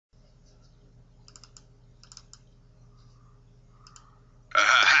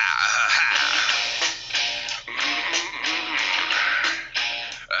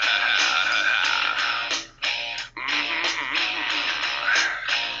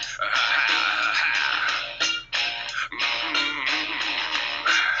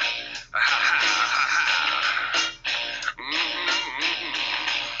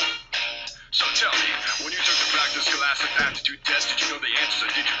aptitude test? Did you know the answers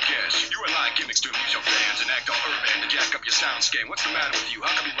or did you guess? You rely on gimmicks to amuse your fans and act all urban to jack up your sound scan. What's the matter with you?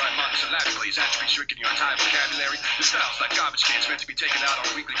 How come you rhyme monosyllabically? Is atrophy stricken your entire vocabulary? Your style's like garbage cans meant to be taken out on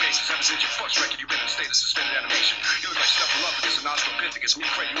a weekly basis. Ever since your first record, you've been in a state of suspended animation. You look like snuffaluffagus and australopithecus, me,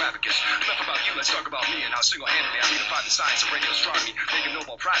 cray, abacus. Enough about you, let's talk about me and how single-handedly I redefined the science of radio astronomy. Make a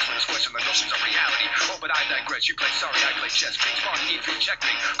Nobel Prize for this question the notions of reality. Oh, but I digress. You play sorry, I play chess. Ping pong, need for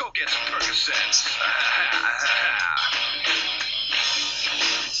checkmate. Go get some percocets.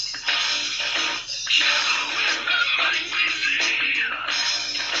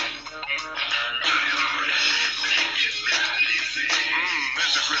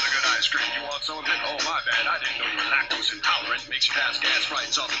 This is really good ice cream. You want some of it? Oh, my bad. I didn't know you were lactose intolerant. Makes you pass gas,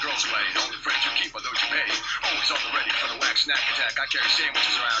 frightens all the girls away. Only friends you keep are those you pay. Always on the ready for the wack snack attack. I carry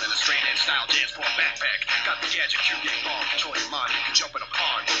sandwiches around in a straight-in style jansport backpack. Got the gadget, you get bomb, control your mind. You can jump in a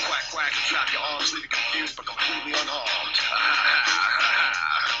pond, go quack, quack, and flap your arms, leave you confused but completely unharmed.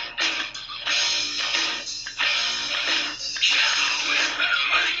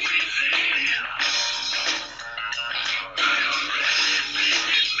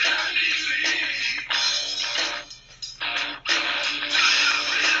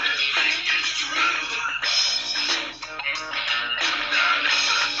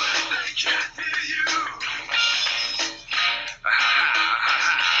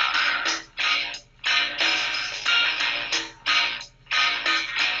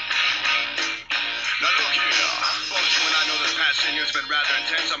 It's been rather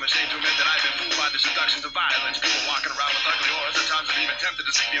intense. I'm ashamed to admit that I've been fooled by the seductions of violence. People walking around with ugly auras. At times I've even tempted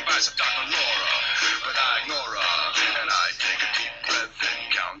to seek the advice of Dr. Laura, but I ignore her. And I take a deep breath and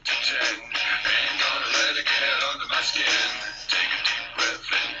count to 10. Ain't gonna let it get under my skin. Take a deep breath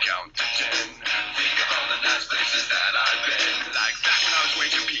and count to 10. Think of all the nice places that I've been. Like back when I was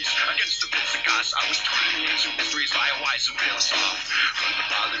waging peace against the visigoths. I was tweeting into mysteries via wise and philosoph. From the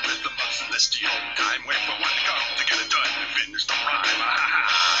Bali rhythm of celestial time. Wait for one to come to get it done and finish the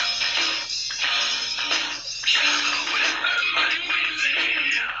rhyme.